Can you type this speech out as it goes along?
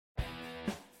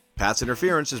Pat's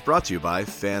Interference is brought to you by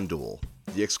FanDuel,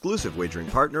 the exclusive wagering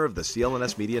partner of the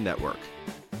CLNS Media Network.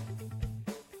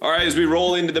 All right, as we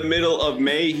roll into the middle of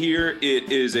May here,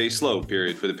 it is a slow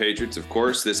period for the Patriots, of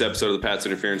course. This episode of the Pat's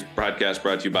Interference podcast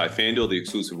brought to you by FanDuel, the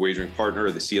exclusive wagering partner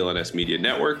of the CLNS Media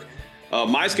Network.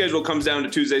 My schedule comes down to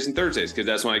Tuesdays and Thursdays because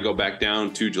that's when I go back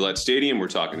down to Gillette Stadium. We're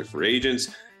talking to free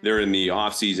agents. They're in the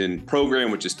off-season program,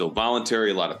 which is still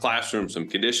voluntary, a lot of classroom, some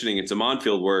conditioning, and some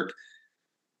on-field work.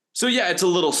 So, yeah, it's a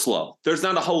little slow. There's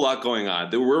not a whole lot going on.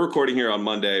 We're recording here on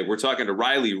Monday. We're talking to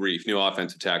Riley Reiff, new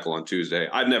offensive tackle, on Tuesday.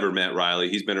 I've never met Riley.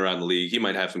 He's been around the league. He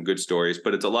might have some good stories,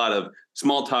 but it's a lot of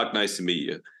small talk, nice to meet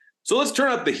you. So let's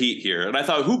turn up the heat here. And I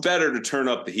thought, who better to turn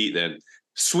up the heat than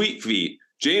Sweet Feet,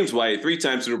 James White,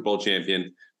 three-time Super Bowl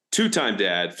champion, two-time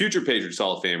dad, future Patriots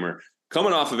Hall of Famer,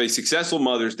 coming off of a successful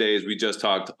Mother's Day, as we just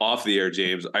talked off the air,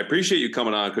 James. I appreciate you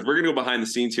coming on because we're going to go behind the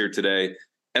scenes here today.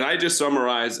 And I just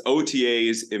summarized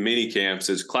OTAs and minicamps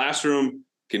as classroom,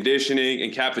 conditioning,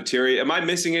 and cafeteria. Am I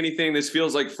missing anything? This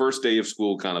feels like first day of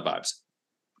school kind of vibes.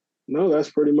 No, that's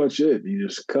pretty much it. You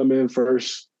just come in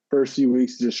first few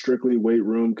weeks, just strictly weight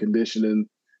room, conditioning,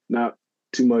 not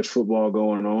too much football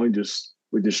going on. Just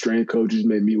with the strength coaches,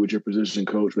 maybe meet with your position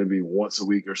coach maybe once a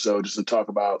week or so just to talk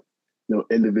about,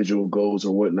 individual goals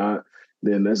or whatnot.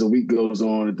 Then as the week goes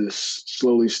on, this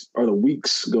slowly, or the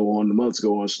weeks go on, the months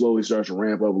go on, slowly starts to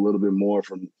ramp up a little bit more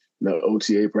from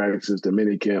OTA practices to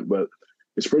minicamp. But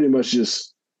it's pretty much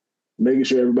just making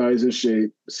sure everybody's in shape,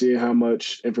 seeing how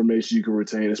much information you can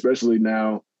retain, especially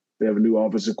now they have a new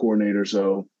offensive coordinator.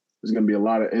 So there's going to be a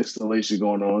lot of installation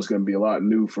going on. It's going to be a lot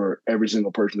new for every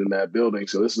single person in that building.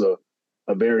 So this is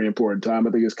a very important time. I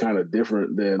think it's kind of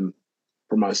different than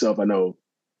for myself. I know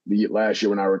the last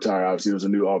year when I retired, obviously, it was a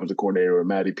new offensive coordinator with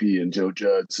Matty P and Joe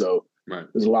Judd. So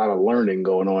There's a lot of learning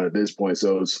going on at this point.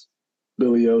 So it's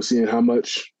Billy O seeing how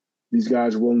much these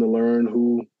guys are willing to learn,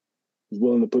 who is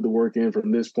willing to put the work in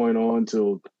from this point on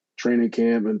till training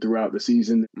camp and throughout the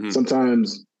season. Mm-hmm.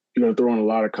 Sometimes you're going to throw in a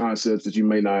lot of concepts that you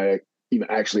may not even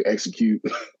actually execute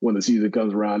when the season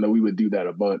comes around. I know we would do that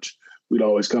a bunch. We'd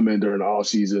always come in during the off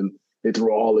season. They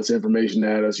throw all this information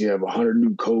at us. You have 100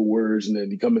 new code words, and then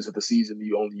you come into the season,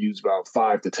 you only use about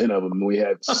 5 to 10 of them, and we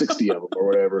had 60 of them or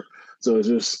whatever. So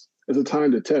it's a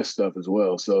time to test stuff as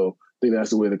well. So I think that's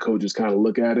the way the coaches kind of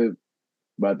look at it.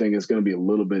 But I think it's going to be a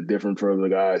little bit different for the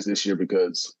guys this year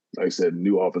because, like I said,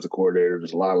 new offensive coordinator,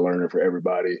 there's a lot of learning for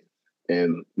everybody,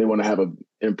 and they want to have an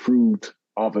improved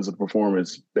offensive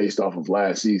performance based off of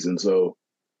last season. So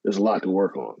there's a lot to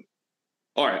work on.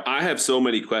 All right, I have so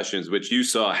many questions, which you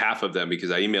saw half of them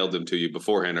because I emailed them to you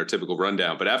beforehand, our typical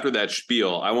rundown. But after that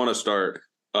spiel, I want to start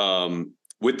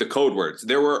with the code words.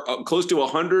 There were close to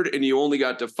 100, and you only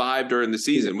got to 5 during the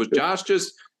season. Was Josh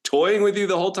just toying with you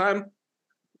the whole time?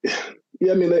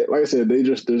 Yeah, I mean, like I said, they're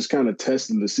just kind of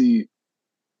testing to see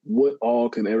what all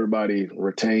can everybody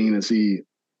retain and see.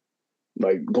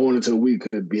 Like going into a week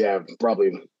could have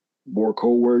probably more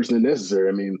code words than necessary.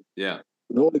 I mean, yeah,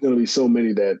 there's only going to be so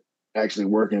many that actually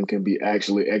working can be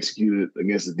actually executed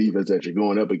against the defense that you're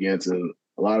going up against. And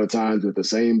a lot of times if the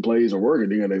same plays are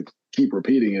working, you're going to keep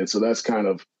repeating it. So that's kind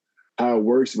of how it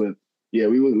works. But yeah,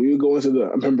 we would go into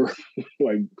I remember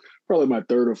like probably my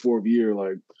third or fourth year,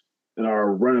 like in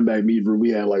our running back meet room, we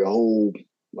had like a whole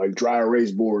like dry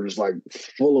erase board, just like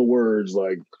full of words,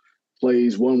 like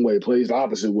plays one way, plays the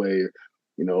opposite way,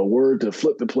 a word to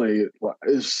flip the play. It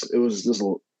was just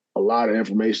a lot of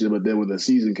information. But then when the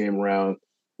season came around,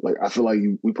 like, I feel like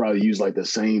we probably used like the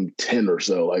same 10 or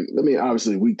so. Like, I mean,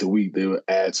 obviously week to week, they would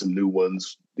add some new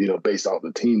ones, based off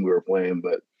the team we were playing.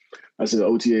 But I said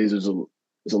OTAs is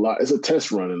a lot. It's a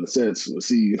test run in the sense to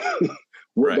see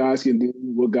what guys can do,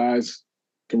 what guys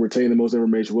can retain the most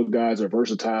information, what guys are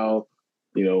versatile,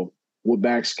 what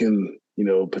backs can,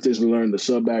 potentially learn the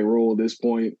sub back role at this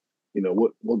point.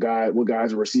 What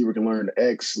guys a receiver can learn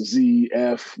X, Z,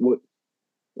 F,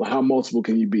 how multiple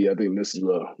can you be? I think this is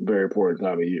a very important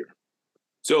time of year.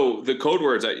 So the code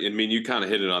words, I mean, you kind of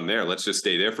hit it on there. Let's just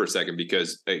stay there for a second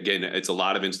because, again, it's a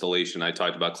lot of installation. I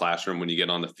talked about classroom. When you get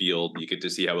on the field, you get to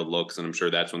see how it looks. And I'm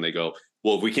sure that's when they go,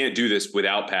 well, if we can't do this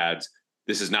without pads,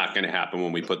 this is not going to happen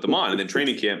when we put them on. And then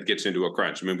training camp gets into a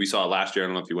crunch. I mean, we saw it last year. I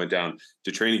don't know if you went down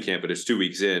to training camp, but it's 2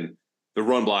 weeks in. The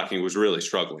run blocking was really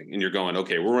struggling. And you're going,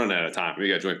 okay, we're running out of time. We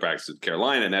got joint practice with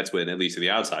Carolina. And that's when, at least to the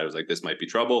outside, it was like, this might be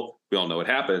trouble. We all know what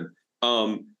happened.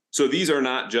 So these are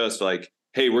not just like,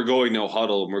 hey, we're going no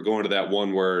huddle and we're going to that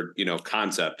one word,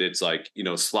 concept. It's like,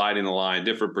 sliding the line,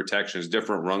 different protections,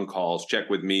 different run calls, check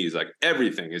with me. It's like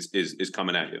everything is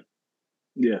coming at you.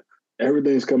 Yeah,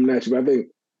 everything's coming at you. But I think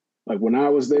like when I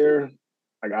was there,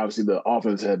 like obviously the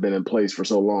offense had been in place for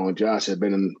so long. Josh had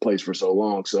been in place for so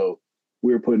long. So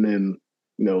we were putting in,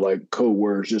 like code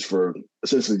words just for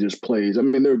essentially just plays. I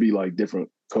mean, there would be like different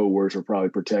code words for probably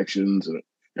protections and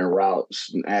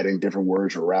routes and adding different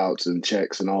words for routes and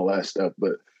checks and all that stuff.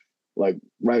 But like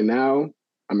right now,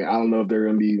 I mean, I don't know if they're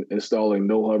going to be installing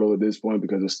no huddle at this point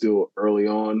because it's still early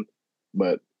on,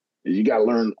 but you got to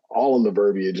learn all of the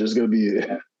verbiage. It's going to be,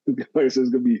 like I said,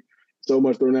 it's going to be so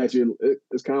much thrown at you.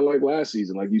 It's kind of like last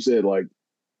season. Like you said, like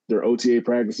their OTA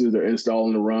practices, they're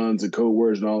installing the runs and code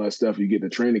words and all that stuff. You get to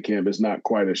training camp, it's not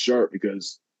quite as sharp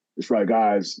because it's probably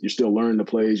guys, you're still learning the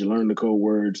plays, you're learning the code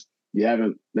words. You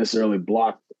haven't necessarily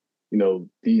blocked,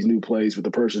 these new plays with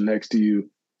the person next to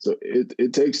you. So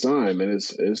it takes time and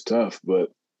it's tough, but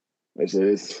like I said,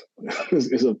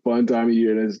 it's a fun time of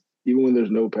year. And even when there's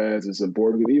no pads, it's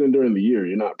important. Even during the year,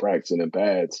 you're not practicing in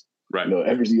pads. Right.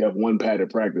 Every you have one padded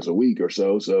practice a week or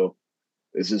so. So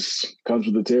it just comes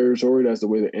with the territory. That's the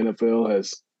way the NFL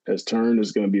has turned.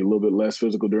 It's going to be a little bit less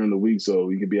physical during the week, so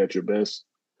you can be at your best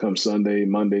come Sunday,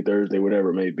 Monday, Thursday,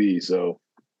 whatever it may be. So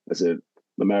I said,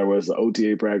 no matter whether it's the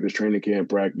OTA practice, training camp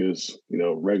practice,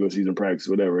 regular season practice,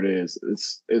 whatever it is,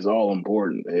 it's all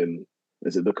important. And I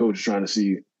said the coach is trying to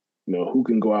see, who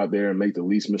can go out there and make the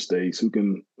least mistakes, who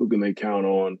can they count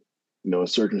on, in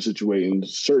certain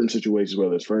situations,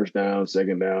 whether it's first down,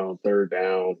 second down, third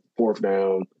down, fourth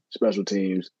down, special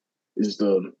teams. It's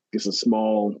a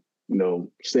small,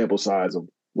 sample size of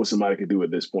what somebody could do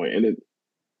at this point. And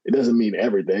it doesn't mean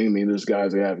everything. I mean, there's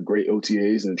guys that have great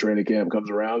OTAs and training camp comes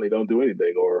around, they don't do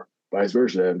anything, or vice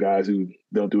versa. They have guys who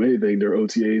don't do anything. Their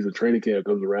OTAs and training camp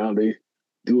comes around, they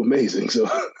do amazing. So,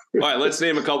 all right, let's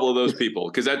name a couple of those people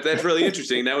because that's really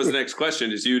interesting. That was the next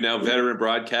question. Is you now veteran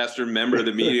broadcaster, member of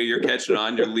the media, you're catching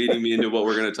on, you're leading me into what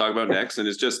we're going to talk about next, and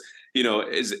it's just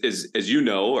as you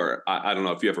know, or I don't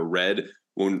know if you ever read,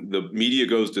 when the media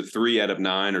goes to 3 out of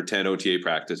 9 or 10 OTA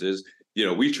practices,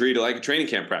 we treat it like a training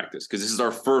camp practice because this is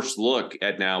our first look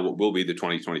at now what will be the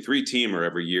 2023 team or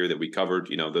every year that we covered,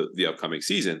 the upcoming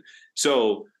season.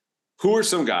 So who are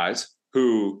some guys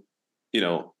who,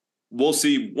 we'll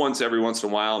see every once in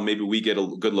a while, maybe we get a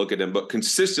good look at them, but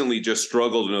consistently just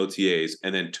struggled in OTAs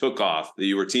and then took off that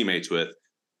you were teammates with,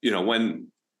 when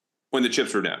the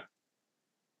chips were down?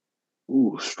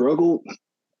 Ooh, struggle.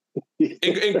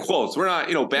 In quotes, we're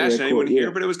not, bashing anyone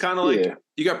here, but it was kind of like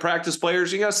you got practice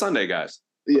players, you got Sunday guys.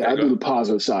 Yeah, I do the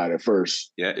positive side at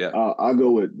first. Yeah. I'll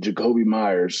go with Jacoby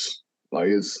Myers. Like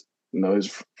his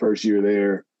first year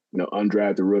there,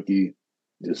 undrafted rookie.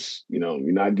 Just, you're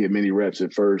not getting many reps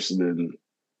at first, and then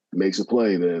makes a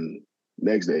play. Then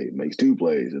next day makes 2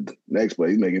 plays, and next play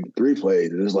he's making 3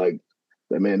 plays, and it's like,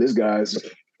 man,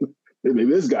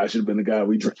 maybe this guy should have been the guy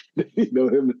we drafted.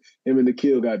 Him and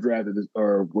Nikhil got drafted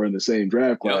or were in the same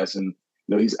draft class, and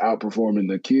he's outperforming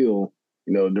Nikhil,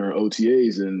 during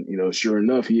OTAs, and sure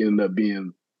enough, he ended up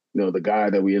being, the guy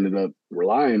that we ended up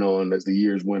relying on as the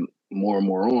years went more and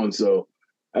more on. So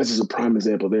that's just a prime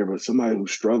example there. But somebody who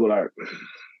struggled out,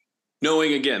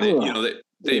 knowing again,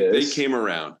 they came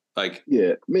around. Like,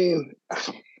 yeah, I mean,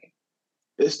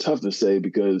 it's tough to say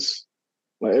because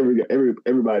like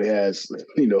everybody has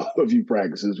a few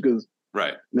practices because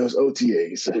right, it's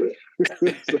OTAs.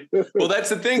 Well, that's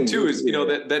the thing too is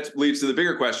that leads to the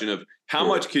bigger question of how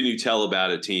much can you tell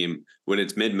about a team when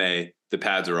it's mid-May, the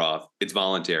pads are off, it's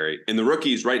voluntary, and the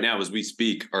rookies right now as we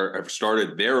speak have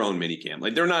started their own minicamp.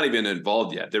 Like they're not even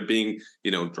involved yet; they're being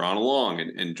drawn along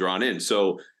and drawn in.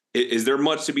 So is there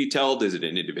much to be told? Is it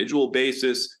an individual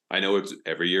basis? I know it's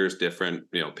every year is different.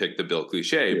 Pick the Bill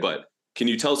cliche, but can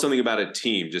you tell something about a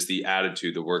team, just the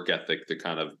attitude, the work ethic, the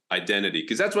kind of identity?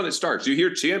 Because that's when it starts. You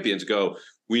hear champions go,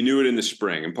 we knew it in the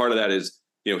spring. And part of that is,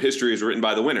 history is written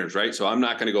by the winners, right? So I'm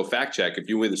not going to go fact check if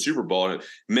you win the Super Bowl.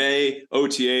 May,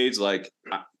 OTAs,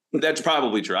 that's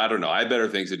probably true. I don't know. I have better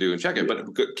things to do and check it.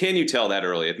 But can you tell that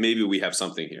early if maybe we have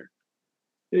something here?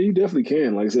 Yeah, you definitely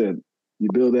can. Like I said, you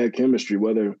build that chemistry,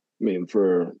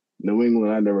 for New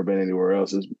England, I've never been anywhere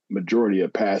else. It's majority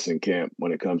of passing camp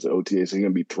when it comes to OTA. So you're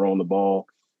going to be throwing the ball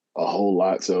a whole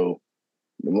lot. So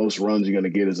the most runs you're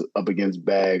going to get is up against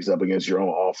bags, up against your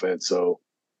own offense. So,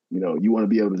 you want to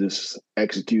be able to just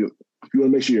execute. You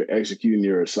want to make sure you're executing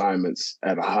your assignments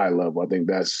at a high level. I think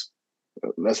that's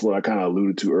what I kind of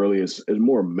alluded to earlier. It's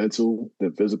more mental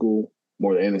than physical,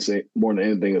 more than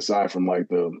anything aside from like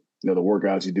the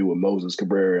workouts you do with Moses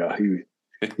Cabrera.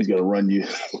 He's gonna run you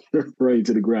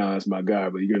to the ground. That's my guy.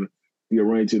 But you're gonna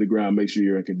run you to the ground. Make sure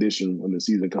you're in condition when the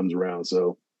season comes around.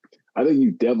 So I think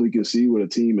you definitely can see what a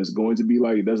team is going to be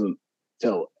like. It doesn't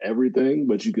tell everything,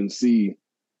 but you can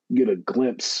get a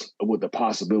glimpse of what the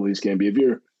possibilities can be. If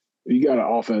you got an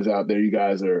offense out there, you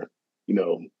guys are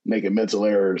making mental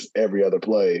errors every other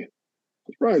play.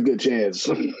 It's probably a good chance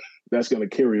that's going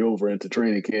to carry over into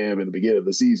training camp and the beginning of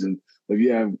the season. If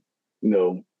you have,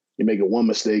 you're making one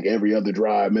mistake every other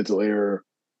drive, mental error,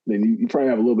 then you probably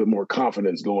have a little bit more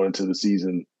confidence going into the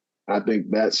season. I think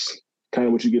that's kind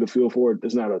of what you get a feel for.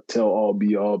 It's not a tell-all,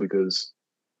 be-all because,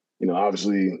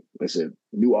 obviously, like I said,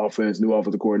 new offense, new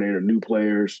offensive coordinator, new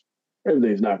players,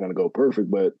 everything's not going to go perfect.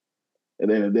 But at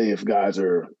the end of the day, if guys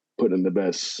are putting their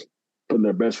best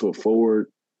foot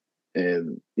forward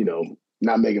and,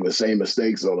 not making the same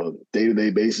mistakes on a day-to-day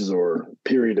basis or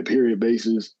period-to-period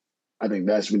basis, I think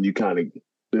that's when you kind of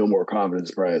build more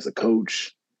confidence probably as a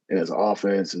coach and as an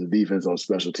offense and the defense on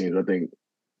special teams. I think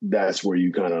that's where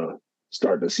you kind of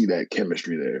start to see that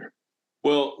chemistry there.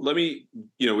 Well, we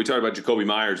talked about Jacoby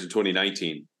Myers in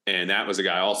 2019, and that was a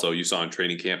guy also you saw in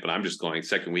training camp, and I'm just going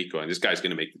second week going, this guy's going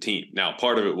to make the team. Now,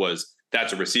 part of it was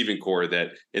that's a receiving core that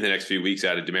in the next few weeks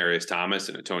added Demaryius Thomas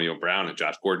and Antonio Brown, and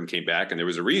Josh Gordon came back, and there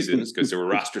was a reason because there were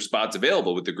roster spots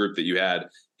available with the group that you had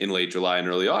in late July and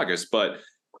early August. But,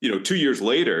 2 years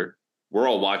later, we're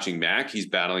all watching Mac. He's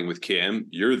battling with Cam.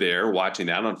 You're there watching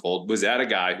that unfold. Was that a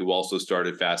guy who also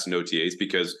started fast in OTAs?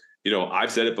 Because,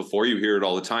 I've said it before, you hear it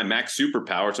all the time. Mac's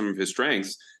superpower, some of his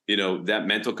strengths, that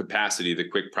mental capacity, the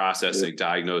quick processing,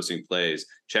 diagnosing plays,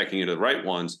 checking into the right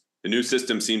ones. The new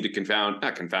system seemed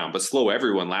to slow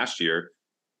everyone last year.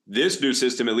 This new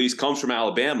system at least comes from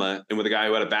Alabama and with a guy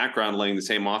who had a background laying the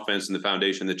same offense and the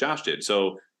foundation that Josh did.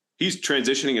 So he's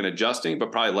transitioning and adjusting,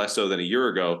 but probably less so than a year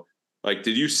ago. Like,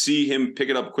 did you see him pick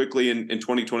it up quickly in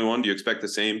 2021? Do you expect the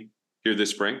same here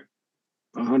this spring?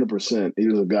 100%. He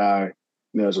was a guy,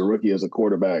 as a rookie, as a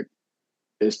quarterback,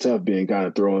 it's tough being kind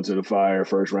of thrown into the fire,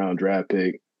 first round draft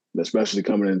pick, especially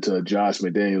coming into a Josh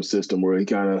McDaniels system where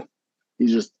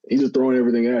he's just throwing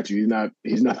everything at you.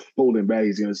 He's not holding back.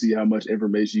 He's going to see how much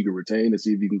information you can retain and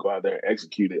see if you can go out there and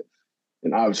execute it.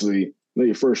 And obviously,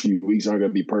 your first few weeks aren't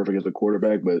going to be perfect as a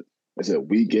quarterback, but I said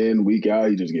week in, week out,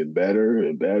 he just gets better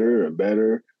and better and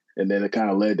better. And then it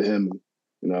kind of led to him,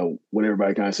 when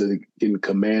everybody kind of says getting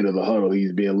command of the huddle,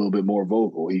 he's being a little bit more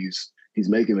vocal. He's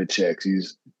making the checks.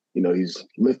 He's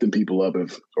lifting people up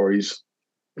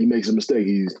he makes a mistake.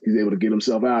 He's able to get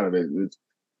himself out of it.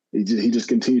 He just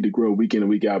continued to grow week in and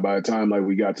week out. By the time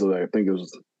we got to I think it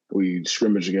was we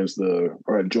scrimmaged against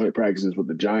or had joint practices with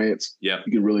the Giants. Yeah,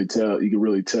 you could really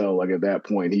tell like at that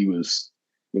point he was,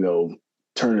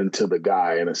 turning to the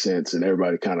guy in a sense, and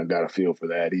everybody kind of got a feel for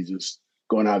that. He's just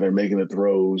going out there making the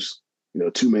throws,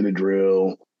 2-minute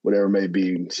drill, whatever it may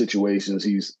be, situations.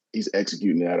 He's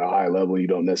executing at a high level. You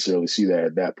don't necessarily see that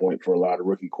at that point for a lot of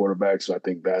rookie quarterbacks. So I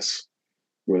think that's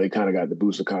where they kind of got the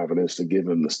boost of confidence to give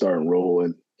him the starting role,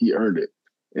 and he earned it.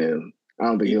 And I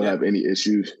don't think he'll have any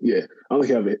issues. Yeah, I don't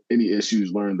think he'll have any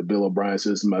issues learning the Bill O'Brien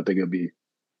system. I think it'll be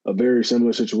a very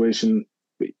similar situation.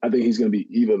 I think he's going to be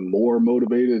even more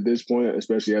motivated at this point,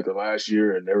 especially after last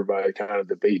year and everybody kind of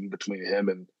debating between him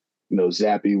and,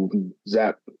 Zap, he went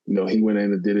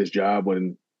in and did his job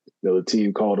when, the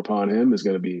team called upon him. Is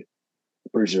going to be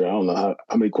pretty sure. I don't know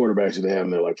how many quarterbacks do they have in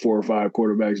there, like 4 or 5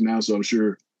 quarterbacks now. So I'm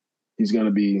sure he's going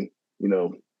to be,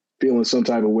 feeling some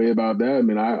type of way about that. I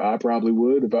mean, I probably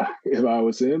would if I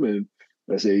was him. And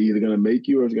I say either going to make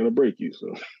you or it's going to break you.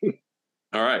 So.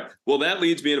 All right. Well, that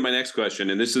leads me into my next question.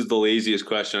 And this is the laziest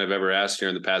question I've ever asked here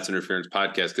on the Pats Interference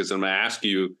podcast, because I'm going to ask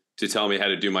you to tell me how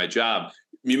to do my job.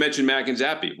 You mentioned Mac and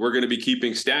Zappy. We're going to be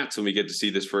keeping stats when we get to see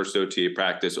this first OTA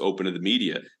practice open to the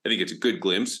media. I think it's a good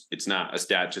glimpse. It's not a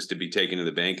stat just to be taken to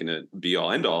the bank and a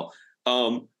be-all, end-all.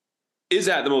 Is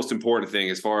that the most important thing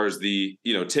as far as the,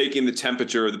 taking the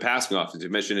temperature of the passing offense? You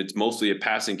mentioned it's mostly a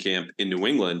passing camp in New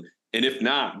England. And if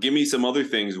not, give me some other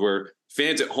things where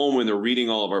fans at home, when they're reading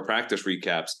all of our practice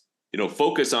recaps,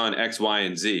 focus on X, Y,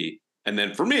 and Z. And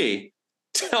then for me,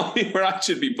 tell me where I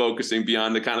should be focusing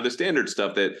beyond the kind of the standard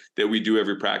stuff that we do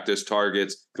every practice: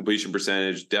 targets, completion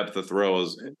percentage, depth of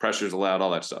throws, pressures allowed,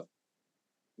 all that stuff.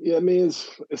 Yeah, I mean,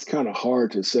 it's kind of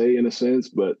hard to say in a sense,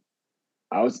 but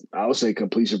I would say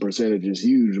completion percentage is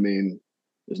huge. I mean,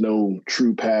 there's no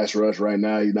true pass rush right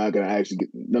now. You're not going to actually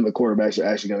none of the quarterbacks are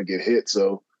actually going to get hit.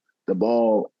 So the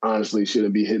ball honestly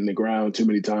shouldn't be hitting the ground too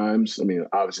many times. I mean,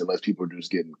 obviously, unless people are just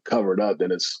getting covered up,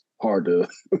 then it's hard to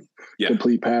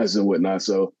complete passes and whatnot.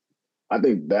 So I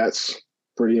think that's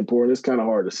pretty important. It's kind of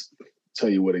hard to tell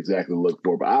you what exactly to look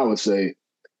for, but I would say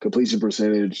completion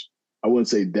percentage. I wouldn't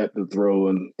say depth of throw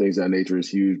and things of that nature is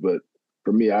huge, but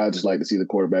for me, I just like to see the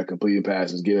quarterback completing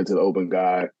passes, get into the open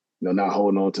guy, not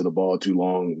holding on to the ball too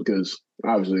long, because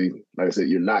obviously, like I said,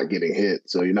 you're not getting hit,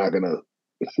 so you're not going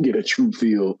to get a true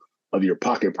feel of your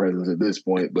pocket presence at this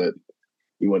point. But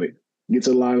you want to get to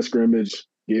the line of scrimmage,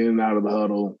 get in and out of the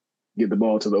huddle, get the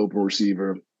ball to the open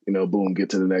receiver, boom,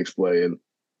 get to the next play. And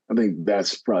I think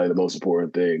that's probably the most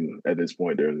important thing at this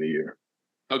point during the year.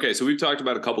 Okay, so we've talked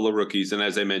about a couple of rookies, and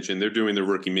as I mentioned, they're doing the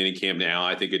rookie minicamp now.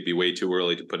 I think it'd be way too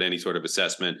early to put any sort of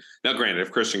assessment. Now, granted,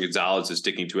 if Christian Gonzalez is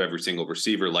sticking to every single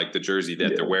receiver like the jersey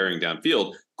that they're wearing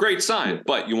downfield, great sign,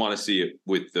 but you want to see it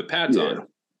with the pads on.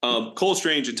 Cole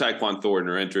Strange and Tyquan Thornton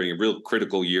are entering a real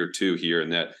critical year two here, in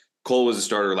that Cole was a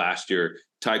starter last year.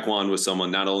 Tyquan was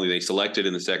someone not only they selected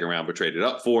in the second round, but traded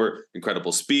up for.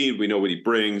 Incredible speed. We know what he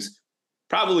brings.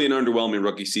 Probably an underwhelming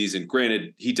rookie season.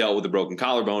 Granted, he dealt with a broken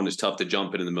collarbone. It's tough to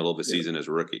jump in the middle of a season as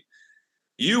a rookie.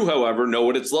 You, however, know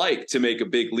what it's like to make a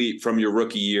big leap from your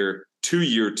rookie year to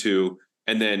year two,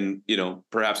 and then,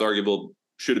 perhaps arguable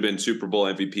should have been Super Bowl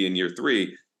MVP in year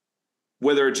three.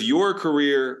 Whether it's your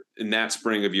career in that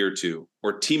spring of year two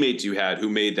or teammates you had who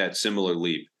made that similar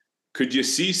leap, could you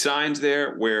see signs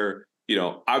there where,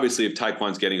 obviously if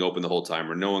Tyquan's getting open the whole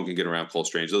time or no one can get around Cole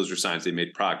Strange, those are signs they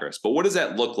made progress. But what does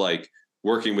that look like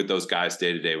working with those guys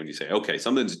day to day when you say, okay,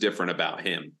 something's different about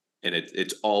him and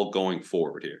it's all going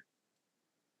forward here?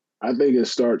 I think it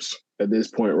starts at this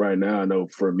point right now. I know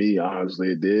for me, honestly,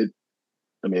 it did.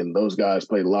 I mean, those guys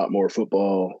played a lot more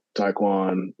football.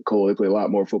 Tyquan, Cole, they played a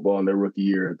lot more football in their rookie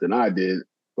year than I did.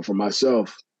 But for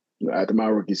myself, after my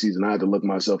rookie season, I had to look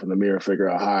myself in the mirror, figure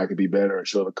out how I could be better, and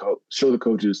show the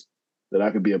coaches that I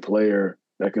could be a player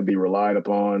that can be relied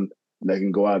upon, and that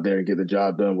can go out there and get the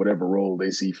job done, whatever role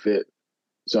they see fit.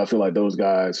 So I feel like those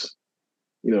guys,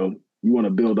 you want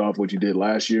to build off what you did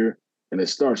last year, and it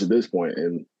starts at this point.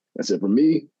 And I said, for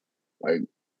me, like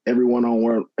every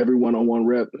one-on-one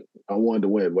rep, I wanted to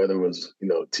win, whether it was,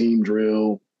 team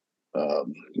drill,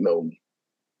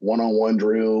 one-on-one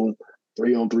drill,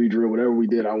 3-on-3 drill, whatever we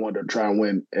did, I wanted to try and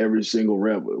win every single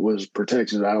rep. It was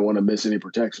protections. I don't want to miss any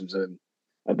protections. And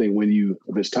I think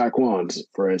if it's Tyquan's,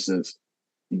 for instance,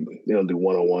 they don't do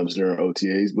one-on-ones during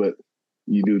OTAs, but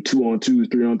you do 2-on-2s,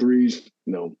 3-on-3s,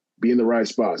 be in the right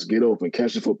spots, get open,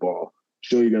 catch the football,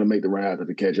 show you're going to make the run after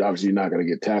the catch. Obviously, you're not going to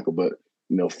get tackled, but,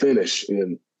 finish.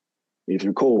 And if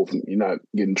you're cold, you're not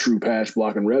getting true pass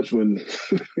blocking reps when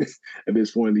at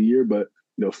this point in the year, but,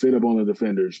 fit up on the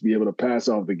defenders, be able to pass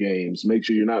off the games, make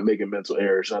sure you're not making mental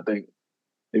errors. I think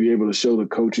if you're able to show the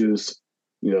coaches,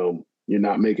 you're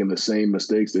not making the same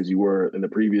mistakes as you were in the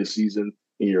previous season,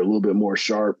 and you're a little bit more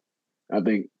sharp, I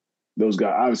think those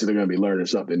guys, obviously they're going to be learning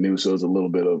something new. So it's a little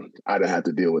bit of, I didn't have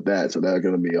to deal with that. So that's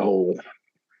going to be a whole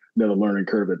another learning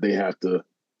curve that they have to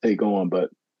take on.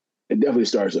 But it definitely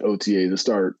starts at OTA to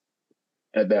start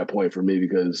at that point for me,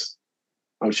 because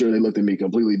I'm sure they looked at me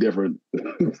completely different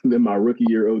than my rookie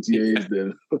year OTAs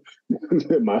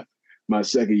than my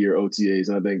second year OTAs.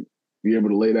 And I think you're able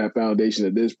to lay that foundation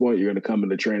at this point, you're going to come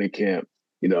into training camp,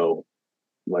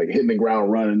 like hitting the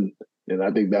ground running. And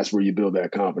I think that's where you build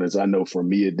that confidence. I know for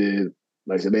me it did.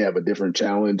 Like I said, they have a different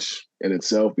challenge in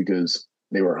itself because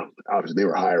they were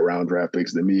higher round draft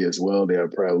picks than me as well. They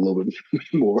have probably a little bit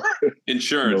more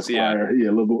insurance, higher, a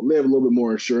little bit. They have a little bit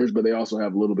more insurance, but they also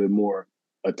have a little bit more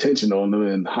attention on them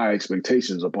and high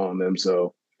expectations upon them.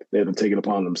 So they have to take it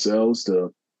upon themselves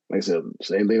to, like I said,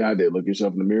 same thing I did. Look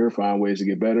yourself in the mirror, find ways to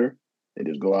get better, and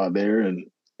just go out there and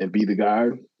be the guy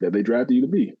that they drafted you to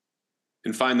be.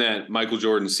 And find that Michael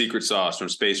Jordan secret sauce from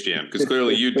Space Jam, because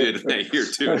clearly you did that year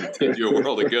too. It did you a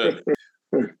world of good.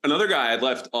 Another guy I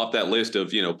left off that list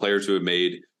of, players who have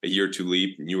made a year two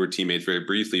leap, and you were teammates very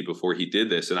briefly before he did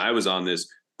this. And I was on this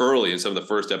early in some of the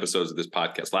first episodes of this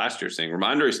podcast last year saying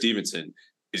Ramondre Stevenson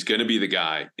is going to be the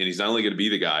guy. And he's not only going to be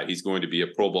the guy, he's going to be a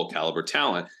Pro Bowl caliber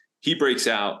talent. He breaks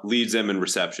out, leads them in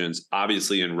receptions,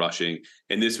 obviously in rushing.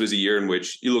 And this was a year in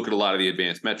which you look at a lot of the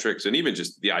advanced metrics and even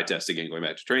just the eye test again, going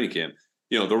back to training camp,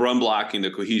 the run blocking, the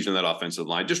cohesion of that offensive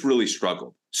line just really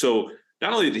struggled. So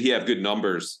not only did he have good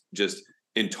numbers just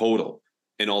in total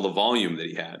and all the volume that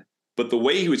he had, but the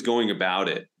way he was going about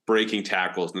it, breaking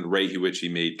tackles and the rate in which he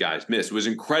made guys miss was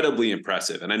incredibly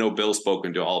impressive. And I know Bill's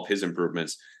spoken to all of his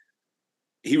improvements.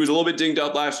 He was a little bit dinged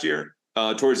up last year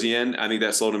towards the end. I think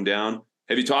that slowed him down.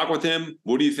 Have you talked with him?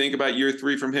 What do you think about year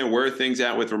three from him? Where are things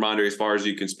at with Ramondre as far as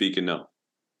you can speak and know?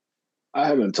 I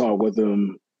haven't talked with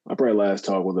him. I probably last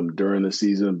talked with him during the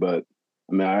season, but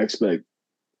I expect,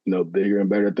 bigger and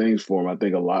better things for him. I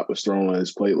think a lot was thrown on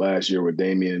his plate last year with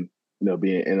Damian,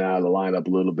 being in and out of the lineup a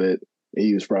little bit.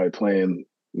 He was probably playing,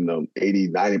 80,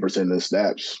 90% of the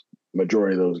snaps,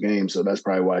 majority of those games. So that's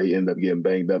probably why he ended up getting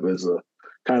banged up as a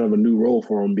kind of a new role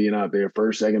for him, being out there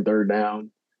first, second, third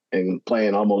down and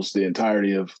playing almost the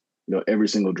entirety of, every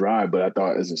single drive. But I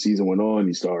thought as the season went on,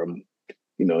 you saw him,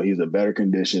 he's in better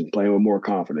condition, playing with more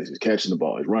confidence. He's catching the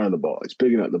ball. He's running the ball. He's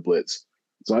picking up the blitz.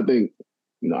 So I think,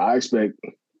 I expect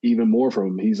even more from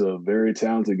him. He's a very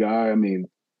talented guy.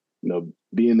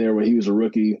 Being there when he was a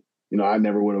rookie, I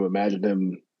never would have imagined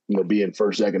him, being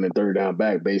first, second, and third down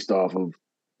back based off of,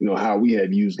 how we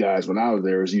had used guys when I was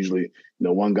there. Is usually,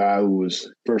 one guy who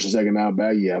was first and second down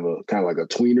back. You have a kind of like a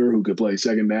tweener who could play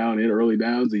second down and early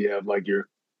downs. And you have like your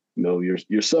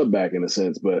sub back in a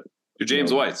sense, but your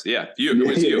James Whites. Yeah. It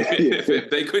was you. If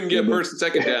they couldn't get first and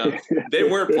second down, they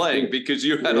weren't playing because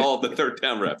you had all the third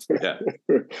down reps. Yeah.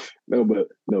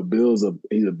 Bill's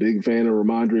he's a big fan of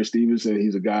Ramondre Stevenson.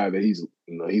 He's a guy that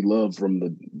he loved from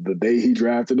the day he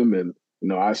drafted him. And,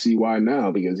 I see why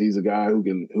now, because he's a guy who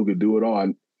can do it all.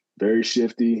 And very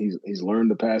shifty. He's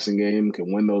learned the passing game,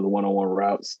 can win those one-on-one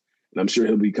routes. And I'm sure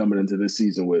he'll be coming into this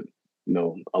season with,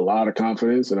 a lot of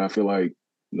confidence. And I feel like,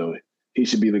 he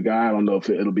should be the guy. I don't know if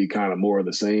it'll be kind of more of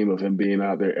the same of him being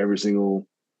out there every single,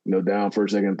 down,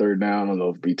 first, second, third down. I don't know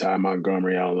if it'll be Ty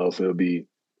Montgomery. I don't know if it'll be,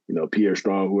 Pierre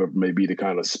Strong, whoever may be to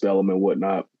kind of spell him and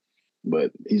whatnot.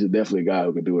 But he's definitely a guy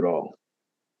who can do it all.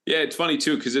 Yeah, it's funny,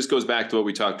 too, because this goes back to what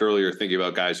we talked earlier, thinking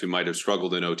about guys who might have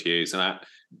struggled in OTAs. And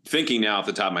thinking now off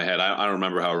the top of my head, I don't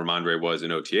remember how Ramondre was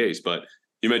in OTAs, but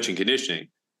you mentioned conditioning.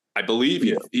 I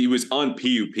believe he was on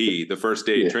PUP the first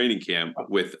day of training camp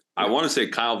with, I want to say,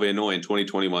 Kyle Van Noy in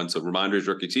 2021. So Ramondre's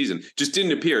rookie season just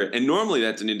didn't appear. And normally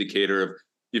that's an indicator of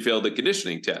you failed the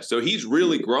conditioning test. So he's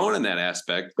really grown in that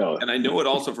aspect. And I know it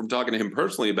also from talking to him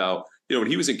personally about, when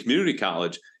he was in community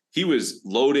college, he was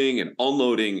loading and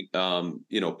unloading,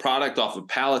 product off of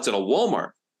pallets at a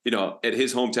Walmart, at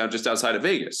his hometown just outside of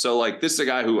Vegas. So like this is a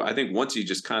guy who I think once he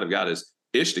just kind of got his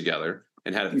ish together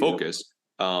and had a focus,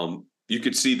 you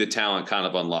could see the talent kind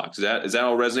of unlocked. Does that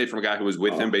all resonate from a guy who was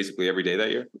with him basically every day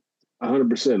that year?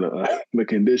 100%. The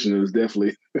conditioning was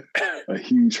definitely a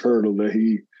huge hurdle that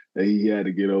he had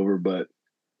to get over, but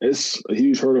it's a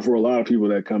huge hurdle for a lot of people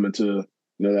that come into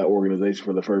that organization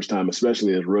for the first time,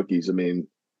 especially as rookies. I mean,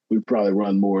 we probably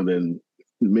run more than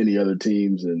many other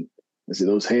teams, and I see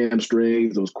those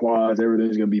hamstrings, those quads,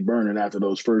 everything's going to be burning after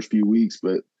those first few weeks.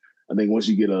 But I think once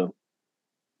you get a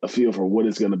feel for what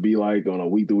it's going to be like on a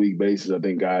week-to-week basis, I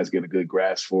think guys get a good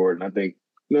grasp for it. And I think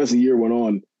as the year went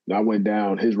on, I went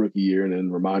down his rookie year, and then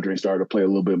Ramondre started to play a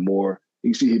little bit more. You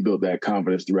can see he built that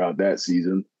confidence throughout that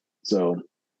season. So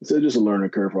it's just a learning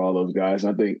curve for all those guys.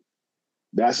 And I think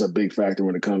that's a big factor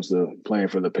when it comes to playing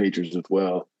for the Patriots as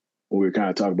well. When we were kind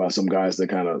of talking about some guys that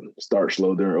kind of start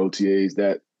slow during OTAs,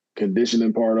 that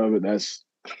conditioning part of it, that's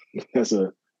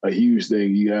a huge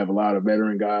thing. You have a lot of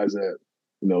veteran guys that,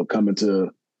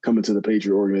 come into the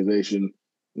Patriot organization.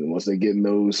 And once they get in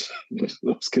those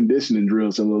conditioning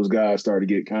drills, some of those guys start to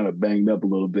get kind of banged up a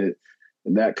little bit.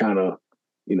 And that kind of,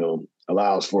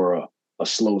 allows for a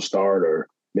slow start, or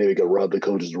maybe it could rub the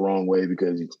coaches the wrong way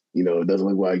because, it doesn't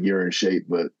look like you're in shape,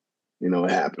 but,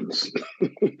 it happens.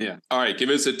 Yeah. All right. Give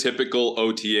us a typical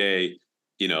OTA,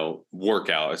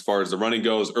 workout as far as the running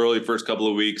goes. Early first couple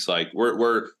of weeks, like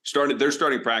they're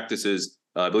starting practices.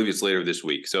 I believe it's later this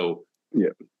week. So yeah,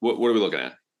 what are we looking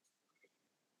at?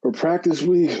 For practice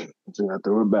week, I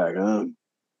throw it back, huh?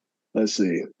 Let's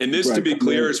see. And this, to be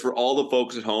clear, is for all the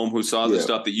folks at home who saw the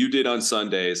stuff that you did on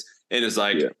Sundays and is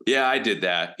like, yeah, I did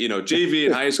that. JV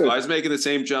in high school, I was making the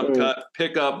same jump cut,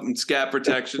 pickup, and scat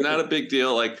protection. Not a big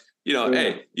deal. Like,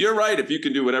 hey, you're right. If you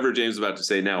can do whatever James is about to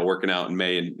say now, working out in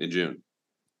May and June.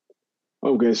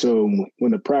 Okay, so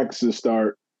when the practices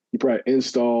start, you probably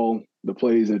install the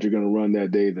plays that you're going to run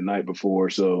that day the night before.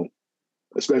 So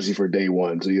especially for day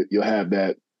one. So you'll have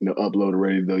that, uploaded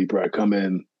ready to go. You probably come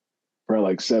in probably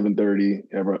like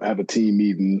 7:30, have a team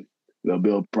meeting.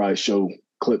 Bill probably show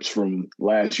clips from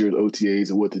last year's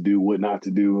OTAs and what to do, what not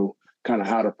to do, kind of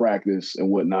how to practice and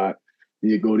whatnot.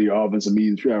 Then you go to your offensive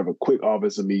meetings. You have a quick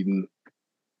offensive meeting,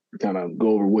 kind of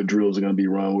go over what drills are going to be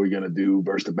run, what you're going to do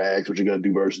versus the bags, what you're going to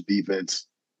do versus defense,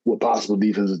 what possible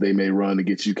defenses they may run to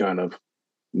get you kind of,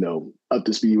 up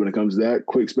to speed when it comes to that.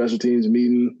 Quick special teams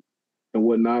meeting and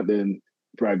whatnot. Then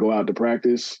probably go out to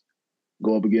practice,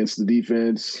 go up against the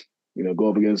defense, go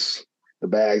up against the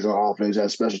bags on offense,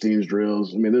 have special teams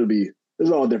drills. I mean,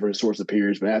 there's all different sorts of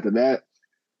periods. But after that,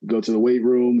 go to the weight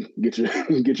room, get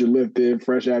your lift in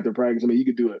fresh after practice. I mean, you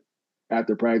could do it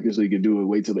after practice, or you could do it,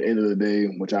 wait till the end of the day,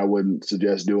 which I wouldn't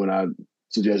suggest doing. I'd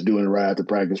suggest doing it right after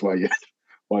practice while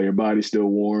your body's still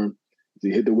warm. So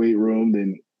you hit the weight room,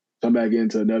 then come back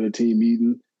into another team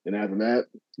meeting. And after that,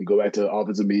 you go back to the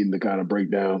offensive meeting to kind of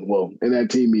break down. Well, in that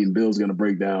team meeting, Bill's going to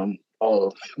break down all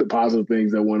of the positive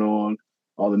things that went on,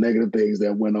 all the negative things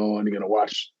that went on. You're going to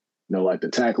watch, like the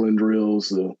tackling drills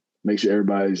to make sure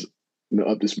everybody's,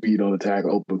 up to speed on the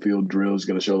tackle. Open field drills.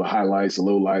 Going to show the highlights, the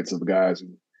lowlights of the guys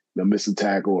who missed a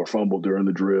tackle or fumbled during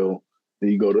the drill.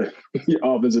 Then you go to your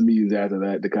offensive meetings after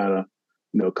that to kind of,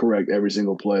 correct every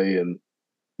single play and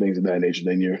things of that nature.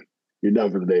 Then you're you're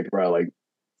done for the day, probably like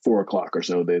 4 o'clock or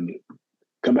so. Then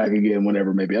come back again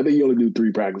whenever maybe. I think you only do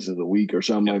 3 practices a week or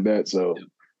something like that. So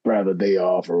probably the day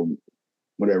off or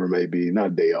whatever it may be.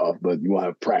 Not day off, but you won't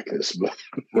have practice. But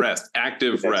rest,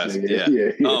 active rest.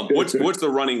 Yeah. What's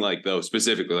the running like though,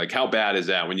 specifically? Like how bad is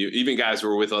that when you even guys who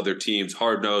are with other teams,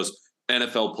 hard nosed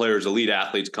NFL players, elite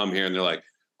athletes come here and they're like,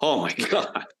 oh my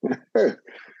God.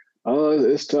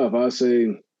 It's tough. I say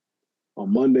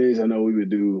on Mondays, I know we would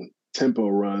do tempo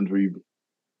runs where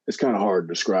it's kind of hard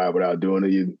to describe without doing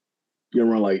it. You're going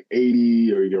to run like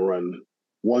 80 or you're going to run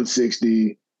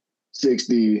 160,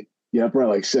 60. You have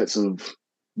probably like sets of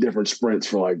different sprints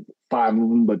for like 5 of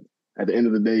them. But at the end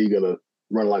of the day, you're going to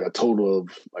run like a total of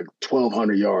like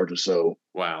 1,200 yards or so.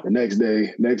 Wow. The next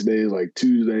day is like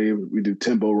Tuesday. We do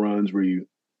tempo runs where you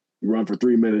run for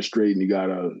 3 minutes straight and you got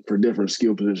to, for different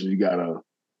skill positions, you got to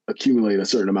accumulate a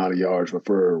certain amount of yards. But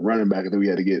for running back, I think we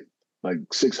had to get like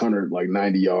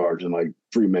 90 yards in like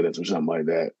 3 minutes or something like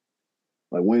that.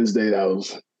 Like Wednesday, that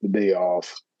was the day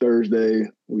off. Thursday,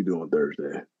 what we do on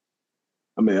Thursday?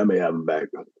 I may have them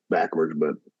backwards,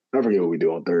 but I forget what we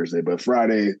do on Thursday. But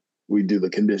Friday, we do the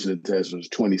conditioning test, which is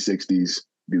 20/60s,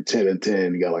 do 10 and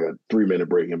 10. You got like a 3-minute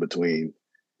break in between.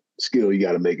 Skill, you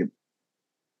got to make it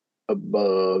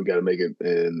above, got to make it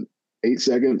in 8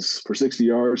 seconds for 60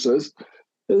 yards. So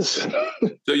so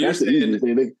you're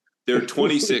saying they're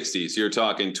 20/60s. You're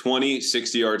talking 20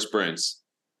 60-yard sprints.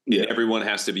 And everyone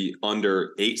has to be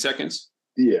under 8 seconds?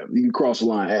 Yeah, you can cross the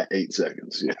line at 8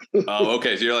 seconds. Yeah. Oh,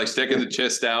 okay. So you're like sticking the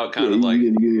chest out, kind of like.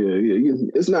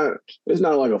 It's not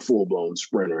like a full-blown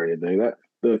sprint or anything. That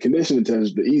the conditioning test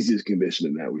is the easiest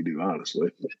conditioning that we do,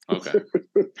 honestly. Okay.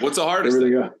 What's the hardest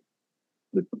thing?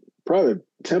 Probably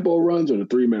tempo runs or the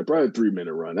 3-minute, probably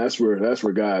 3-minute run. That's where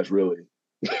guys really.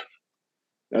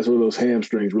 That's where those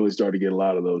hamstrings really start to get a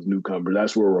lot of those newcomers.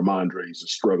 That's where Ramondre used to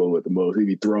struggle with the most. He'd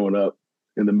be throwing up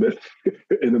in the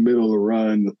middle of the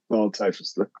run, all types of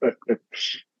stuff.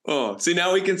 Oh, see,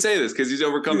 now we can say this because he's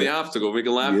overcome the obstacle. We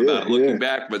can laugh about it looking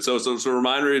back. But so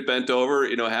Ramondre is bent over,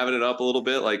 having it up a little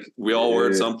bit, like we all were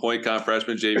at some point, kind of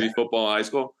freshman JV football in high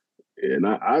school. Yeah, and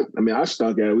I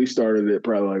stunk at it. We started it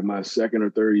probably like my second or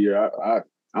third year.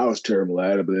 I was terrible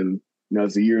at it, but then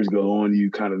as the years go on,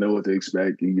 you kind of know what to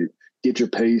expect. You get your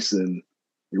pace and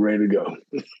you're ready to go.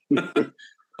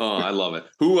 Oh, I love it.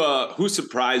 Who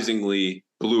surprisingly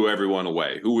blew everyone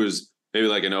away? Who was maybe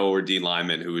like an O or D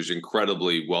lineman who was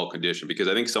incredibly well conditioned? Because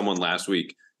I think someone last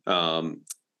week,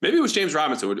 maybe it was James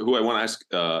Robinson, who I want to ask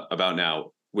about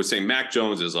now, was saying Mac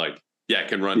Jones is like,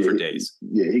 can run for days.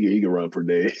 Yeah, he can run for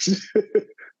days.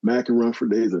 Mac can run for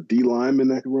days. A D lineman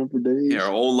that can run for days. Yeah,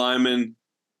 our old lineman.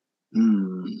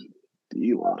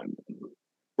 D lineman.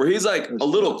 Where he's like a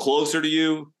little closer to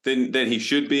you than he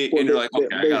should be, and you're like, okay,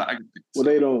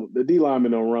 they don't. The D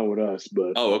linemen don't run with us,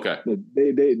 but okay.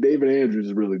 David Andrews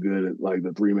is really good at like the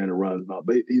 3-minute runs.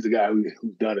 But he's a guy who's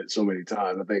done it so many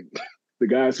times. I think the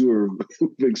guys who've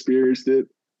experienced it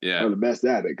are the best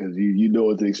at it because you know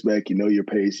what to expect. You know your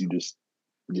pace. You just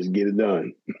get it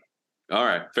done. All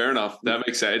right, fair enough. That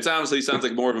makes sense. It honestly sounds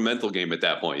like more of a mental game at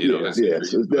that point.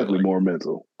 It's definitely more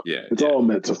mental. Yeah, it's all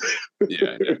mental.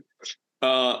 Yeah.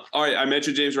 All right, I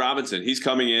mentioned James Robinson. He's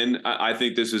coming in. I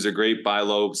think this is a great buy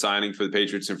low signing for the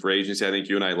Patriots and for agency. I think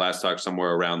you and I last talked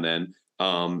somewhere around then.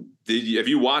 Have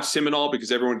you watched him at all?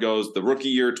 Because everyone goes, the rookie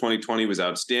year 2020 was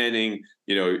outstanding.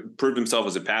 Proved himself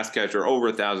as a pass catcher, over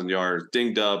 1,000 yards,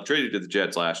 dinged up, traded to the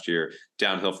Jets last year,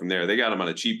 downhill from there. They got him on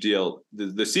a cheap deal.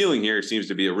 The ceiling here seems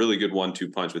to be a really good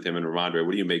 1-2 punch with him and Ramondre.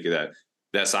 What do you make of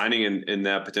that signing and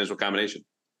that potential combination?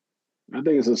 I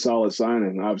think it's a solid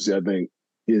signing. Obviously, I think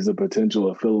he has the potential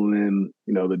of filling in,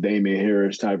 the Damian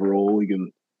Harris type of role. He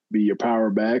can be your power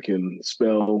back and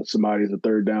spell somebody as a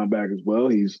third down back as well.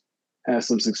 He's has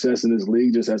some success in this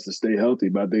league, just has to stay healthy.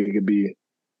 But I think it could be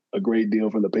a great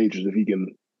deal for the Patriots if he can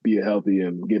be healthy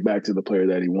and get back to the player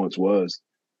that he once was.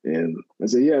 And I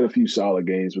say he had a few solid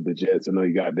games with the Jets. I know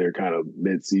he got there kind of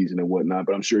mid-season and whatnot,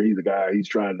 but I'm sure he's a guy, he's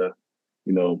trying to,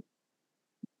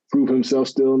 prove himself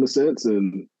still in a sense.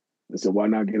 And I said, why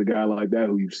not get a guy like that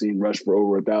who you've seen rush for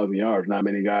over 1,000 yards? Not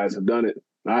many guys have done it.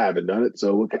 I haven't done it,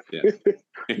 so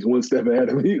he's one step ahead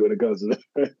of me when it comes to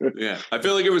that. Yeah, I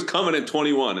feel like it was coming at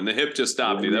 21, and the hip just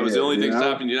stopped you. That was the only thing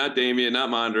stopping you, not Damian, not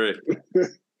Mondre.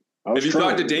 Have you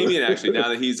talked to Damian actually now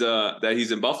that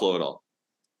he's in Buffalo at all?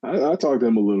 I talked to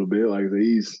him a little bit. Like I said,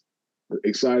 he's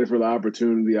excited for the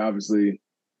opportunity. Obviously,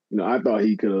 I thought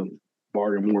he could have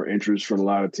bargained more interest from a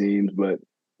lot of teams, but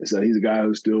I said he's a guy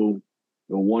who's still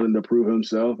wanting to prove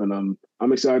himself, and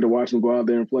I'm excited to watch him go out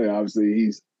there and play. Obviously,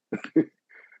 he's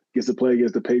gets to play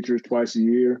against the Patriots twice a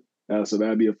year, so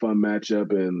that'd be a fun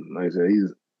matchup. And like I said,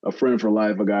 a friend for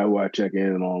life, a guy who I check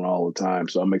in on all the time.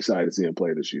 So I'm excited to see him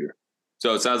play this year.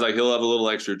 So it sounds like he'll have a little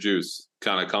extra juice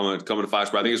kind of coming to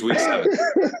Foxborough. I think it's week 7.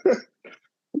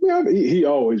 Yeah, he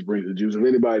always brings the juice. If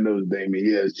anybody knows Damien,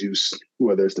 he has juice,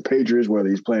 whether it's the Patriots, whether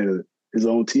he's playing his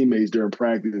own teammates during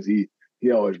practice.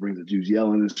 He always brings the juice,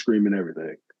 yelling and screaming,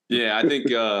 everything. Yeah, I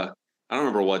think I don't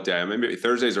remember what day. Maybe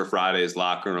Thursdays or Fridays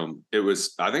locker room.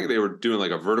 I think they were doing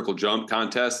like a vertical jump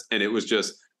contest, and it was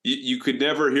just you could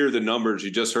never hear the numbers. You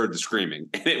just heard the screaming,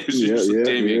 and it was just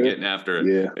Damien getting after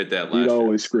it at that last. He'd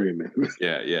always screaming.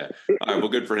 Yeah. All right, well,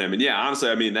 good for him. And yeah, honestly,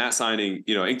 I mean that signing,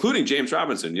 including James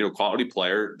Robinson, quality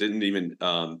player, didn't even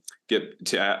get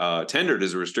tendered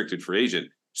as a restricted free agent.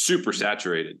 Super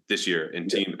saturated this year, and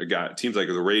teams like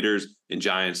the Raiders and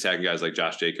Giants tagging guys like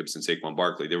Josh Jacobs and Saquon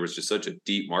Barkley. There was just such a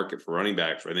deep market for running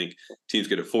backs where I think teams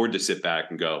could afford to sit back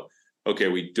and go, okay,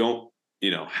 we don't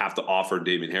have to offer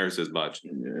Damien Harris as much,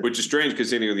 which is strange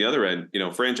considering on the other end,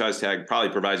 franchise tag probably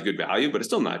provides good value, but it's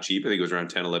still not cheap. I think it was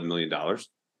around $10-11 million.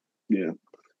 Yeah,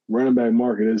 running back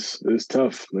market is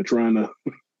tough. They're trying to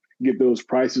get those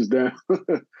prices down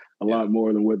a lot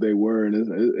more than what they were,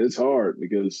 and it's hard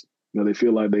because they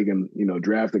feel like they can,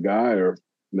 draft a guy or,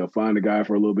 find a guy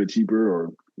for a little bit cheaper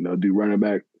or, do running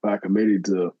back by committee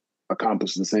to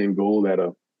accomplish the same goal that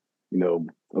a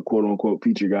quote unquote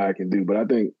feature guy can do. But I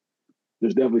think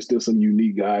there's definitely still some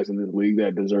unique guys in this league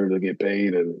that deserve to get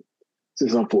paid. And it's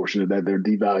just unfortunate that they're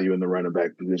devaluing the running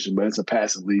back position, but it's a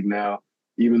passive league now,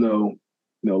 even though,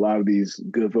 a lot of these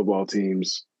good football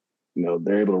teams,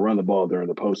 they're able to run the ball during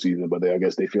the postseason, but I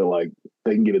guess they feel like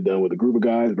they can get it done with a group of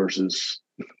guys versus,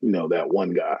 that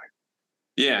one guy.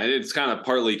 Yeah, it's kind of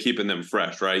partly keeping them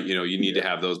fresh, right? You need to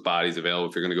have those bodies available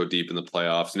if you're going to go deep in the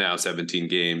playoffs. Now 17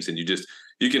 games, and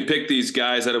you can pick these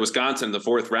guys out of Wisconsin in the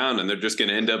 4th round, and they're just going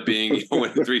to end up being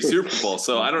winning 3 Super Bowls.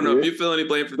 So I don't know if you feel any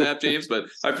blame for that, James, but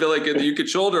I feel like you could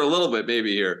shoulder a little bit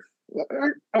maybe here.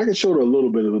 I can shoulder a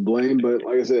little bit of the blame, but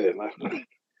like I said,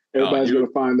 everybody's going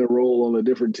to find their role on the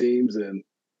different teams, and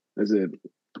as I said,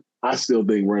 I still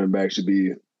think running back should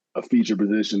be a feature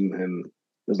position, and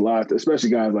there's a lot, especially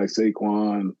guys like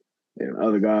Saquon and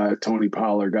other guys, Tony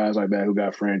Pollard, guys like that who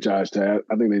got franchise tag.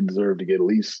 I think they deserve to get at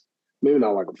least, maybe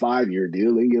not like a 5-year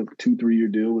deal. They can get a 2-3-year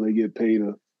deal where they get paid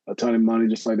a ton of money,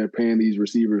 just like they're paying these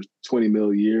receivers $20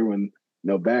 million a year. When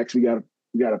backs, we got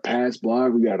to pass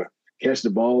block, we got to catch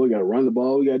the ball, we got to run the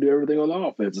ball, we got to do everything on the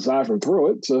offense aside from throw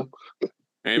it. So.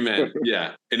 Amen.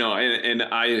 Yeah, and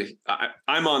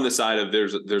I'm on the side of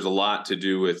there's a lot to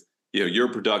do with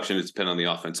your production is dependent on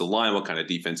the offensive line, what kind of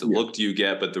defensive look do you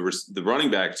get, but the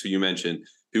running backs who you mentioned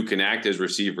who can act as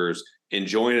receivers and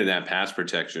join in that pass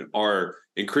protection are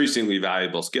increasingly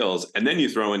valuable skills. And then you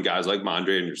throw in guys like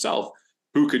Mondre and yourself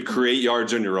who could create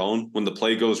yards on your own. When the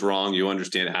play goes wrong, you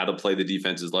understand how to play the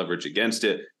defense's leverage against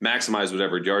it, maximize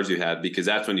whatever yards you have, because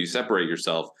that's when you separate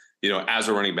yourself, as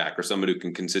a running back or somebody who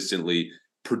can consistently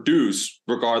produce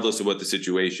regardless of what the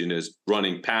situation is,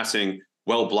 running, passing,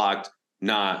 well blocked,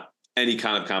 not any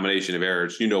kind of combination of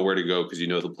errors. You know where to go because you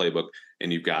know the playbook,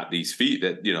 and you've got these feet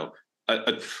that, I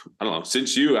don't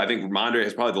know, I think Mondre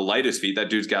has probably the lightest feet. That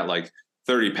dude's got like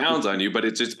 30 pounds on you, but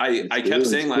it's just, I kept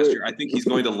saying last year, I think he's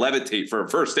going to levitate for a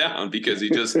first down because he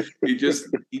just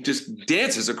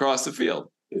dances across the field.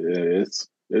 Yeah,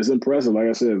 it's impressive. Like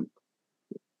I said,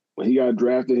 when he got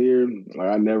drafted here,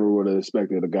 I never would have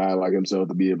expected a guy like himself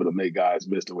to be able to make guys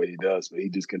miss the way he does, but he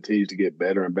just continues to get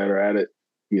better and better at it.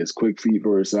 He has quick feet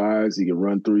for his size. He can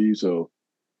run through you, so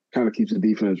kind of keeps the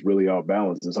defense really off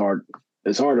balance. It's hard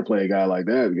to play a guy like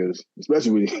that because,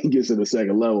 especially when he gets to the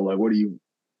second level, like what are you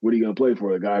going to play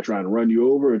for? A guy trying to run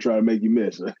you over and try to make you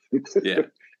miss? Yeah,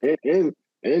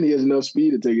 and he has enough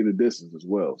speed to take it the distance as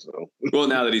well. So, well,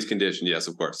 now that he's conditioned, yes,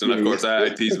 of course, and of course I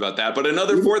tease about that. But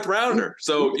another 4th rounder.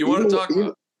 So you want to talk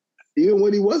about? Even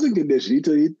when he wasn't conditioned,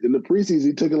 in the preseason,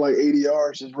 he took it like 80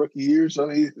 yards his rookie year.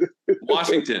 So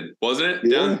Washington, wasn't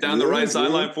it? Down the right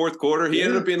sideline, 4th quarter. He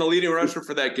ended up being the leading rusher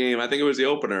for that game. I think it was the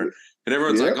opener. And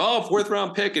everyone's like, oh, 4th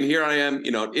round pick. And here I am,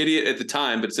 idiot at the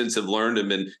time, but since have learned and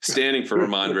been standing for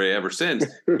Ramondre ever since.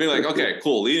 Being like, okay,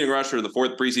 cool. Leading rusher in the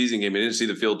 4th preseason game. He didn't see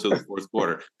the field till the 4th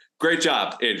quarter. Great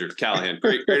job, Andrew Callahan.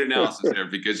 Great analysis there,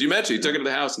 because you mentioned he took it to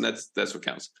the house, and that's what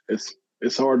counts.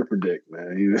 It's hard to predict,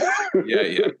 man.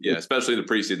 Yeah. Especially in the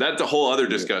preseason. That's a whole other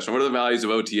discussion. What are the values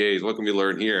of OTAs? What can we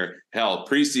learn here? Hell,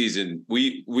 preseason,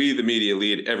 we the media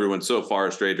lead everyone so far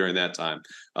astray during that time.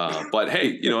 But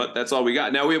hey, you know what? That's all we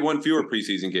got. Now we have one fewer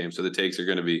preseason game, so the takes are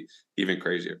going to be even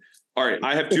crazier. All right,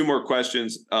 I have 2 more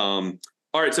questions. All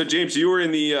right, so James, you were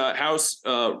in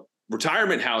the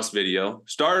retirement house video.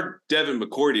 Starred Devin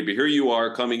McCourty, but here you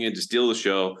are coming in to steal the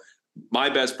show. My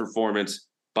best performance.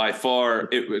 by far,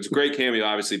 it was a great cameo,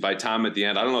 obviously, by Tom at the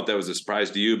end. I don't know if that was a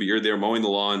surprise to you, but you're there mowing the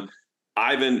lawn.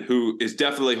 Ivan, who is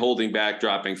definitely holding back,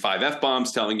 dropping 5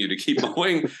 F-bombs, telling you to keep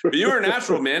mowing. But you were a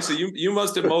natural, man, so you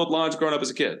must have mowed lawns growing up as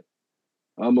a kid.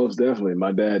 Most definitely.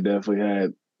 My dad definitely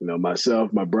had,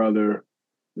 myself, my brother,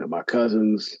 my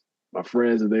cousins, my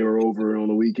friends, that they were over on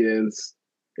the weekends.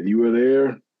 If you were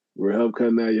there, we were help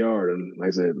cutting that yard. And like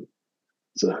I said,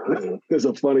 it's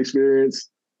a fun experience.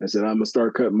 I said, I'm going to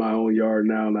start cutting my own yard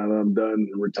now that I'm done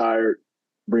and retired.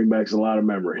 Bring back a lot of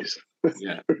memories.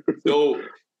 Yeah. So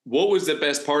what was the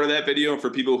best part of that video? And for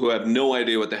people who have no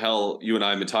idea what the hell you and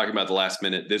I have been talking about the last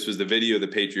minute, this was the video the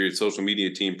Patriots social media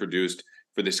team produced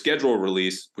for the schedule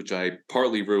release, which I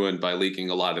partly ruined by leaking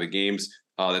a lot of the games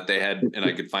that they had, and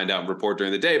I could find out and report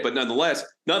during the day. But nonetheless,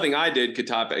 nothing I did could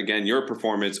top, again, your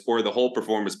performance or the whole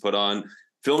performance put on.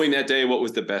 Filming that day, what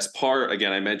was the best part?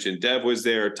 Again, I mentioned Dev was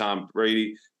there. Tom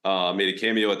Brady made a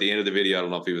cameo at the end of the video. I don't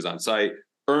know if he was on site.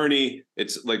 Ernie,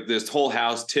 it's like this whole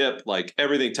house tip, like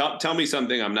everything. Tell me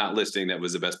something I'm not listing that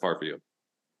was the best part for you.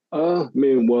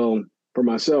 Well, for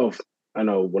myself, I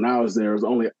know when I was there, it was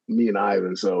only me and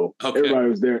Ivan. So everybody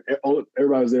was there.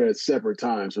 Everybody was there at separate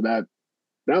times. So that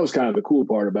was kind of the cool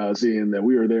part about seeing that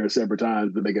we were there at separate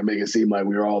times, but they can make it seem like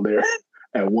we were all there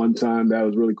at one time. That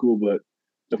was really cool. But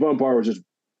the fun part was just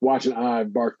watching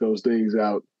Ivan bark those things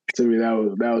out. To me,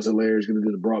 that was hilarious because it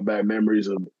just brought back memories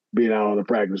of being out on the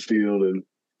practice field and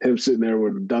him sitting there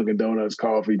with Dunkin' Donuts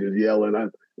coffee, just yelling.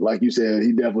 Like you said,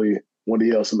 he definitely wanted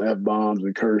to yell some F-bombs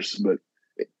and curse.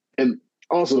 And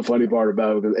also the funny part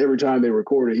about it, because every time they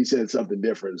recorded, he said something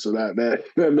different. So that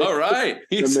made, all right.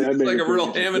 He's like a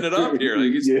real hamming it up here.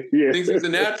 Like he thinks he's a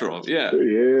natural. Yeah.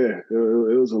 Yeah.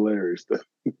 It was hilarious.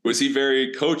 Was he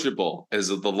very coachable as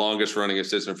the longest running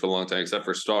assistant for a long time, except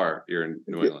for Starr here in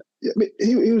New England? Yeah,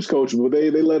 he was coachable. They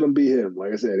let him be him.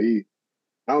 Like I said,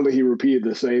 I don't think he repeated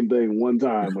the same thing one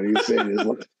time when he was saying his.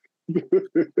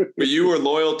 But you were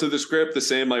loyal to the script, the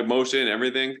same like motion,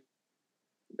 everything.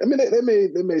 I mean,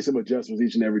 they made some adjustments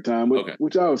each and every time,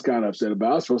 which I was kind of upset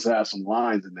about. I was supposed to have some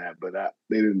lines in that, but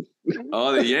they didn't.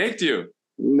 Oh, they yanked you.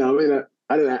 No, I mean,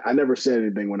 I didn't. I never said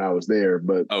anything when I was there,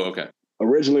 but okay.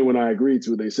 Originally, when I agreed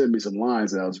to it, they sent me some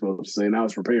lines that I was supposed to say, and I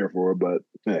was prepared for it. But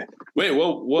hey, wait,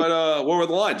 well, what were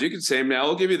the lines? You can say them now.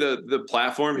 We'll give you the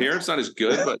platform here. It's not as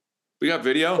good, but we got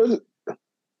video.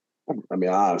 I mean,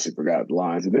 I honestly forgot the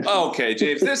lines. Okay,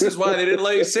 James, this is why they didn't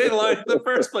let you say the lines in the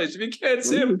first place. If you can't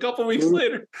say them a couple weeks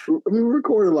later. We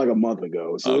recorded like a month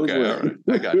ago. So okay, all right.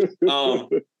 I got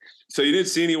you. So you didn't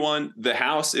see anyone. The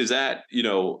house is at,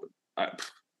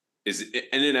 is it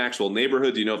in an actual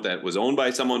neighborhood? Do you know if that was owned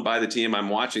by someone by the team? I'm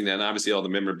watching that, and obviously all the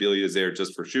memorabilia is there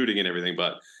just for shooting and everything.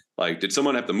 But like, did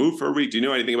someone have to move for a week? Do you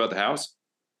know anything about the house?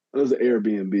 It was an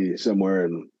Airbnb somewhere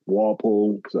in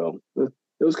Walpole, so it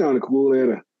was kind of cool. They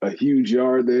had a huge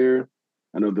yard there.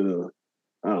 I know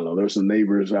there's some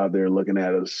neighbors out there looking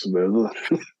at us. But a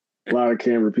lot of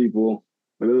camera people.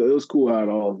 But it was cool how it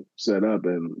all set up,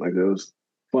 and like it was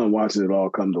fun watching it all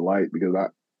come to light because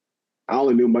I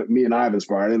only knew me and Ivan's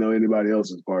part. I didn't know anybody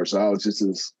else's part, so I was just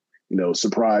as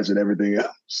surprised at everything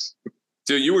else.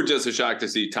 So you were just as shocked to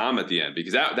see Tom at the end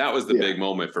because that was the big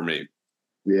moment for me.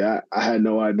 Yeah, I had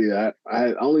no idea.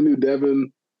 I only knew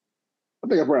Devin. I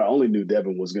think I probably only knew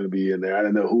Devin was going to be in there. I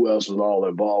didn't know who else was all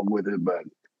involved with it, but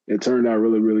it turned out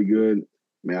really, really good. I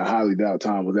mean, I highly doubt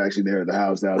Tom was actually there at the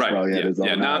house. That was probably at his own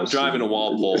house. Not driving to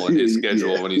Walpole in his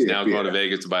schedule when he's now going to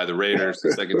Vegas to buy the Raiders,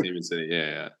 the second team in City.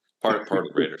 Yeah. Part of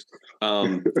the Raiders.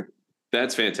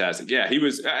 That's fantastic. Yeah, he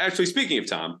was actually, speaking of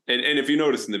Tom, and if you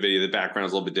notice in the video, the background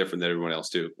is a little bit different than everyone else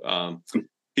too.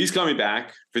 He's coming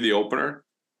back for the opener.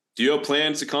 Do you have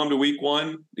plans to come to week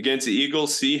 1 against the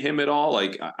Eagles, see him at all?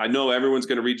 Like, I know everyone's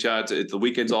going to reach out to the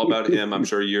weekend's all about him. I'm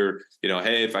sure you're,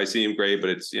 hey, if I see him, great, but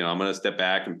it's, I'm going to step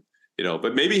back and,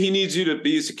 but maybe he needs you to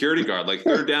be a security guard, like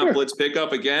third down blitz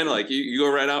pickup again. Like you go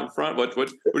right out in front. What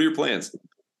are your plans?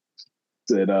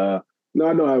 No,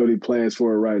 I don't have any plans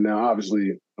for it right now.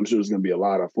 Obviously, I'm sure there's going to be a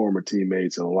lot of former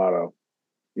teammates and a lot of,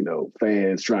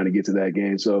 fans trying to get to that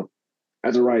game. So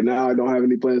as of right now, I don't have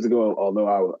any plans to go,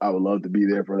 although I would love to be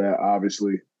there for that.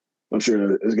 Obviously, I'm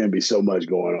sure there's going to be so much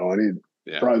going on.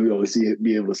 Probably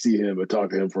be able to see him and talk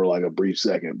to him for like a brief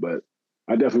second. But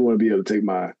I definitely want to be able to take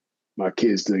my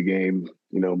kids to the game,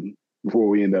 before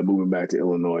we end up moving back to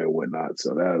Illinois and whatnot.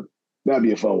 So that'd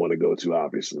be a fun one to go to,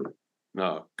 obviously.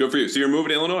 No, good for you. So you're moving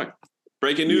to Illinois.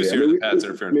 Breaking news here. The Pats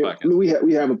Interference Podcast.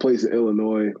 We have a place in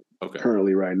Illinois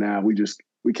currently right now.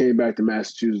 We came back to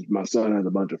Massachusetts. My son has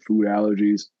a bunch of food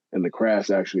allergies, and the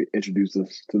Crafts actually introduced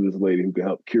us to this lady who can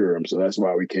help cure them. So that's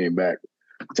why we came back.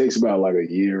 It takes about like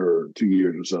a year or 2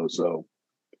 years or so. So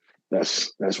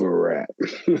that's where we're at.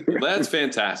 That's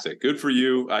fantastic. Good for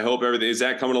you. I hope everything is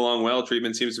that coming along well.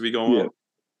 Treatment seems to be going well.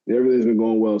 Everything's been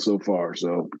going well so far.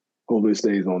 So hopefully it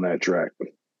stays on that track.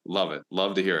 Love it.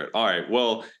 Love to hear it. All right.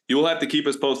 Well, you will have to keep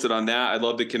us posted on that. I'd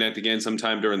love to connect again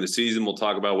sometime during the season. We'll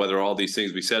talk about whether all these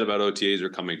things we said about OTAs are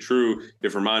coming true.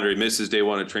 If Ramondre misses day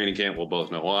one at training camp, we'll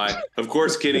both know why. Of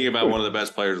course, kidding about one of the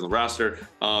best players on the roster.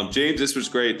 James, this was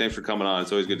great. Thanks for coming on.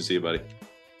 It's always good to see you, buddy.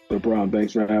 No problem.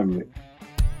 Thanks for having me.